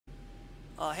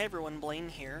Hey everyone, Blaine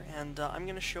here, and I'm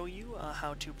going to show you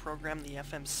how to program the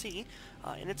FMC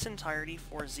in its entirety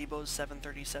for Zibo's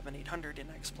 737-800 in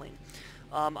X-Plane.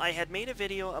 I had made a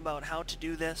video about how to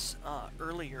do this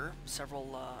earlier,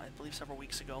 I believe several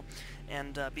weeks ago,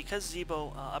 and because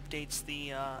Zibo updates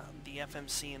the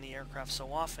FMC in the aircraft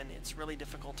so often, it's really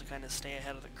difficult to kind of stay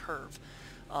ahead of the curve.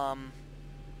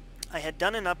 I had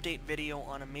done an update video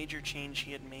on a major change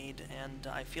he had made, and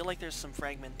I feel like there's some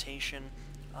fragmentation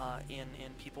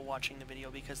in people watching the video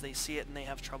because they see it and they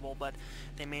have trouble, but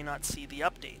they may not see the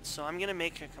updates. So I'm going to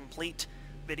make a complete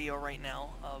video right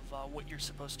now of what you're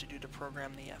supposed to do to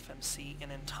program the FMC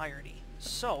in entirety.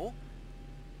 So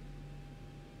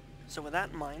with that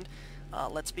in mind,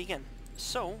 let's begin.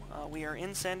 So we are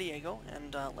in San Diego,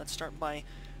 and let's start by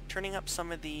turning up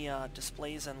some of the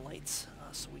displays and lights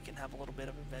so we can have a little bit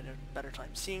of a better time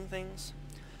seeing things.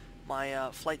 My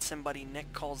flight sim buddy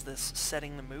Nick calls this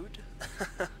setting the mood.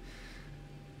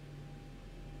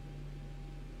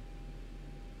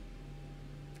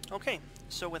 Okay,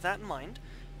 so with that in mind,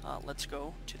 let's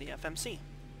go to the FMC.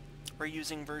 We're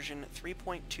using version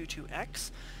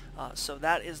 3.22x, so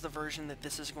that is the version that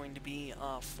this is going to be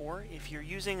for. If you're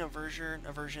using a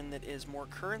version that is more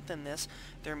current than this,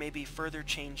 there may be further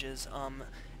changes,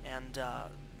 and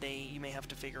you may have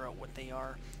to figure out what they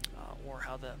are or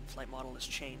how the flight model has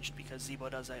changed, because Zibo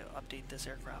does update this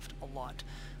aircraft a lot.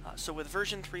 So with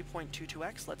version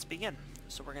 3.22x, let's begin.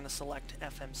 So we're going to select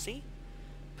FMC,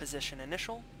 position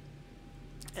initial,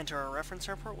 enter our reference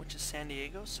airport, which is San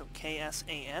Diego, so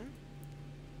KSAN.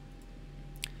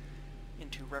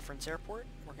 Into reference airport,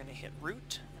 we're going to hit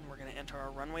route, and we're going to enter our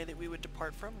runway that we would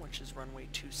depart from, which is runway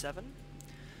 27.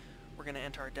 We're going to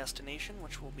enter our destination,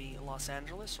 which will be Los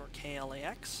Angeles, or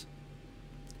KLAX.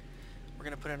 We're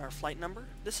going to put in our flight number.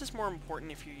 This is more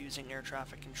important if you're using air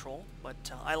traffic control,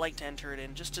 but I like to enter it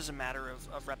in just as a matter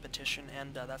of repetition,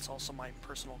 and that's also my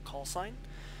personal call sign.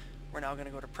 We're now going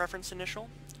to go to preference initial.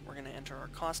 We're going to enter our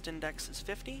cost index as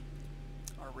 50.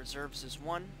 Our reserves is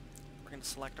 1. We're going to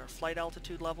select our flight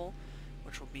altitude level,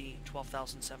 which will be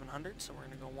 12,700, so we're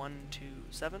going to go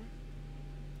 127.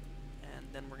 And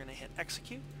then we're going to hit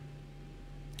execute.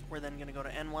 We're then going to go to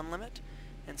N1 limit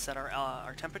and set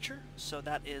our temperature. So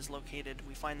that is located,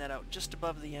 we find that out just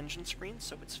above the engine screen,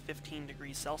 so it's 15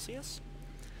 degrees Celsius.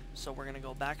 So we're going to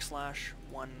go /15,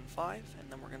 and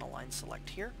then we're going to line select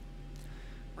here.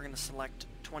 We're going to select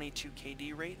 22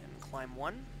 KD rate and climb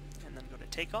 1, and then go to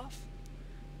takeoff.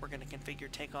 We're going to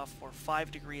configure takeoff for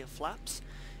 5 degree of flaps.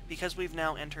 Because we've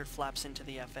now entered flaps into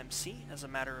the FMC, as a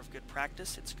matter of good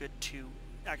practice, it's good to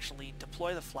actually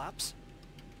deploy the flaps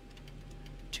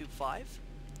to 5.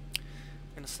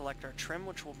 We're going to select our trim,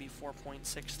 which will be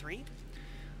 4.63.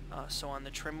 So on the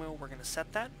trim wheel, we're going to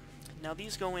set that. Now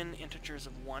these go in integers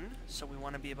of 1, so we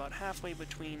want to be about halfway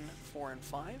between 4 and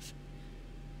 5.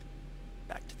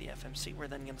 Back to the FMC, we're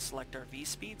then going to select our V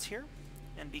speeds here.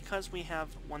 And because we have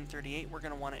 138, we're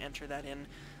going to want to enter that in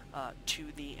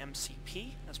to the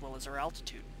MCP, as well as our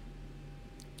altitude.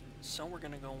 So we're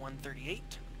going to go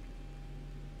 138.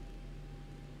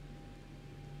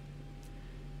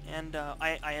 And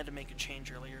I had to make a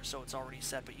change earlier, so it's already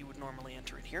set, but you would normally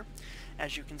enter it here.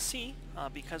 As you can see,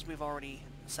 because we've already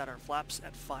set our flaps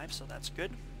at 5, so that's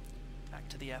good. Back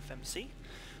to the FMC.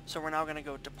 So we're now going to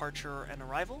go departure and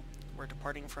arrival. We're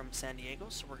departing from San Diego,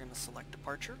 so we're going to select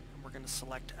departure, and we're going to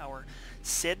select our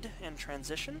SID and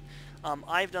transition.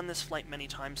 I've done this flight many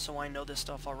times, so I know this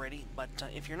stuff already, but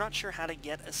if you're not sure how to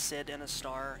get a SID and a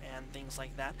star and things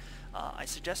like that, I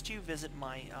suggest you visit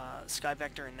my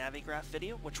SkyVector and Navigraph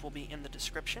video, which will be in the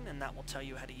description, and that will tell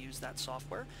you how to use that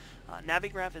software.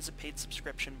 Navigraph is a paid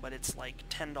subscription, but it's like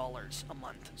 $10 a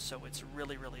month, so it's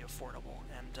really, really affordable,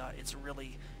 and it's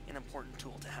really an important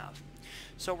tool to have.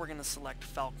 So we're going to select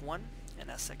Falc 1 and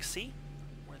SXC.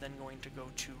 We're then going to go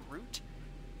to route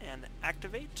and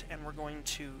activate, and we're going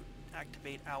to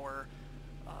activate our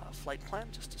flight plan.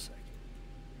 Just a sec.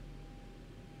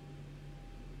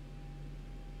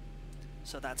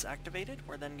 So that's activated.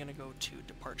 We're then going to go to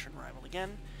departure and arrival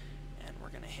again, and we're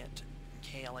going to hit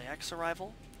KLAX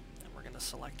arrival, and we're going to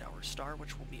select our star,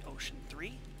 which will be Ocean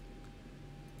 3.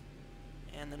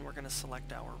 And then we're going to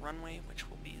select our runway, which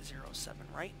will be 07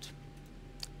 right,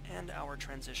 and our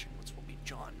transition, which will be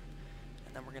John.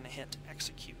 And then we're going to hit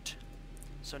execute.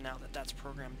 So now that that's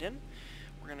programmed in,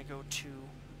 we're going to go to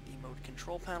the mode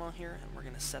control panel here, and we're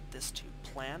going to set this to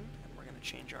plan, and we're going to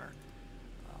change our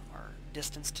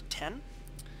distance to 10.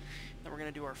 Then we're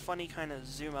going to do our funny kind of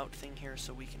zoom out thing here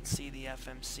so we can see the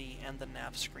FMC and the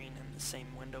nav screen in the same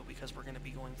window, because we're going to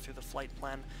be going through the flight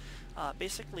plan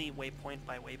basically waypoint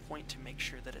by waypoint to make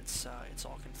sure that it's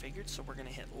all configured. So we're going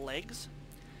to hit legs,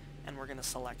 and we're going to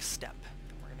select step.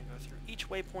 And we're going to go through each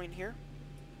waypoint here.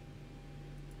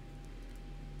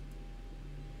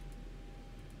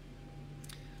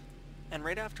 And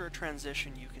right after a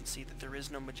transition, you can see that there is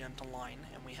no magenta line,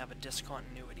 and we have a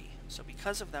discontinuity. So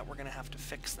because of that, we're going to have to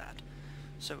fix that.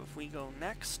 So if we go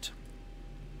next,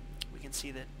 we can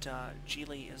see that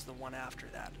Geely is the one after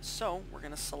that. So we're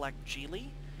going to select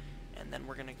Geely, and then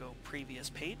we're going to go previous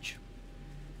page,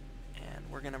 and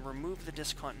we're going to remove the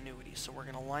discontinuity. So we're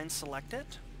going to line select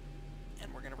it,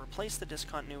 and we're going to replace the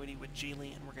discontinuity with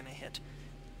Geely, and we're going to hit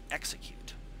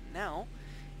execute. Now,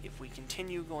 if we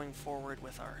continue going forward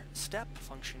with our step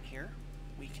function here,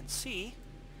 we can see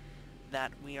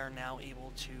that we are now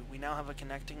able to, we now have a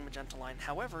connecting magenta line.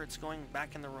 However, it's going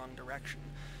back in the wrong direction.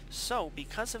 So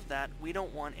because of that, we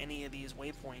don't want any of these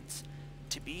waypoints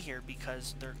to be here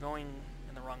because they're going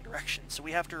in the wrong direction. So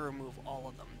we have to remove all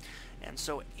of them. And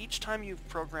so each time you've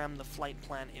programmed the flight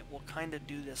plan, it will kind of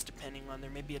do this depending on, there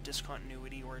may be a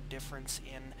discontinuity or a difference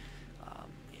in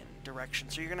direction.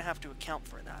 So you're going to have to account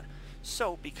for that.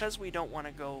 So because we don't want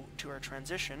to go to our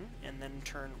transition and then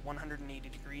turn 180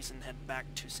 degrees and head back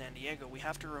to San Diego, we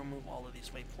have to remove all of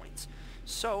these waypoints.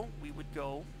 So we would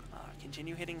go,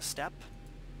 continue hitting step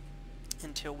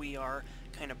until we are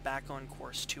kind of back on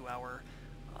course to our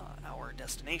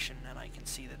destination, and I can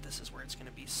see that this is where it's going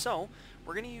to be. So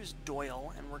we're going to use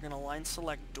Doyle, and we're going to line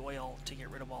select Doyle to get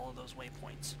rid of all of those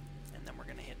waypoints. And then we're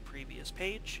going to hit previous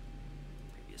page,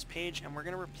 and we're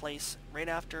going to replace right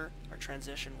after our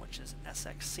transition, which is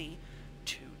SXC,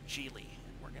 to Geely,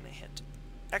 and we're going to hit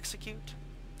execute.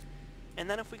 And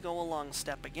then if we go along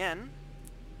step again,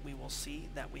 we will see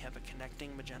that we have a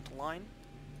connecting magenta line,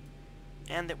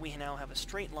 and that we now have a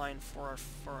straight line for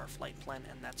our flight plan,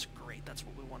 and that's great. That's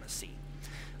what we want to see.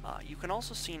 You can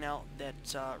also see now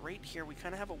that right here we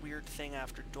kind of have a weird thing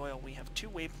after Doyle. We have two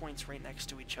waypoints right next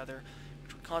to each other,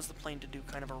 which would cause the plane to do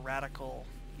kind of a radical,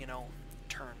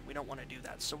 turn. We don't want to do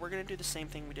that. So we're going to do the same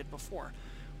thing we did before.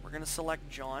 We're going to select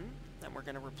John, and we're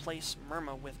going to replace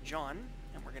Murma with John,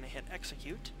 and we're going to hit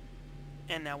execute,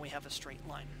 and now we have a straight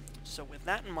line. So with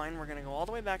that in mind, we're going to go all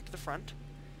the way back to the front,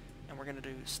 and we're going to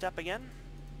do step again,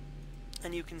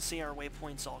 and you can see our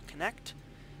waypoints all connect,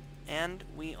 and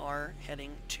we are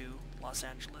heading to Los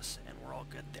Angeles, and we're all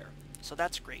good there. So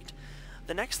that's great.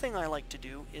 The next thing I like to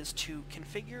do is to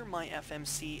configure my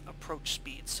FMC approach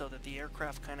speed so that the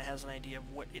aircraft kind of has an idea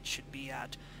of what it should be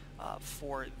at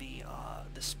for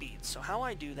the speed. So how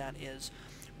I do that is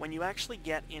when you actually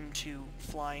get into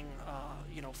flying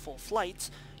full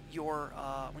flights,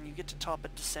 when you get to top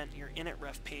of descent, your init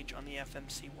ref page on the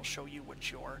FMC will show you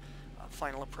what your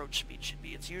final approach speed should be.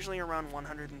 It's usually around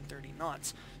 130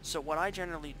 knots. So what I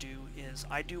generally do is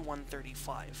I do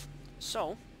 135.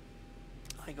 So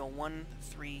I go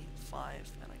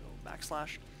 135 and I go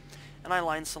backslash, and I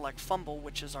line select fumble,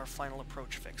 which is our final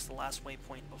approach fix, the last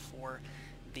waypoint before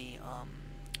the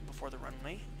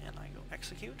runway, and I go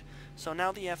execute. So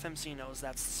now the FMC knows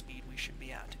that's the speed we should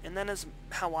be at. And then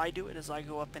how I do it is I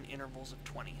go up in intervals of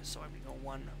 20. So I would go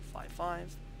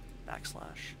 155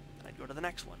 backslash, and I'd go to the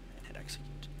next one and hit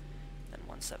execute. Then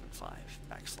 175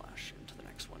 backslash into the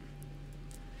next one.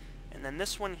 And then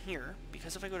this one here,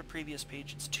 because if I go to previous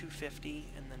page, it's 250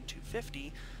 and then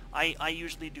 250, I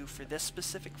usually do for this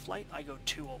specific flight, I go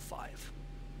 205.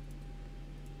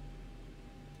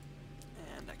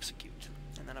 And execute.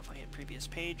 And then if I hit previous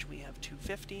page, we have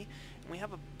 250, and we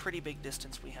have a pretty big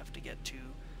distance we have to get to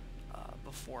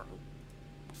before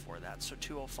that. So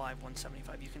 205,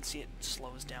 175, you can see it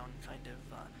slows down kind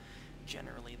of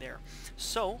generally there.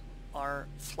 So our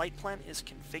flight plan is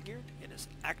configured, it is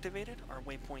activated, our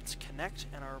waypoints connect,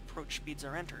 and our approach speeds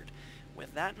are entered.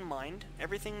 With that in mind,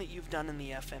 everything that you've done in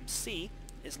the FMC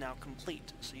is now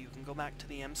complete. So you can go back to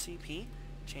the MCP,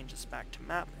 change this back to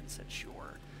map, and set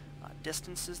your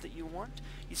distances that you want.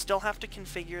 You still have to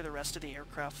configure the rest of the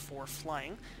aircraft for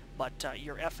flying, but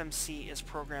your FMC is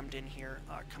programmed in here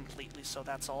completely, so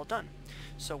that's all done.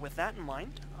 So with that in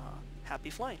mind, happy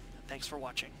flying. Thanks for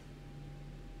watching.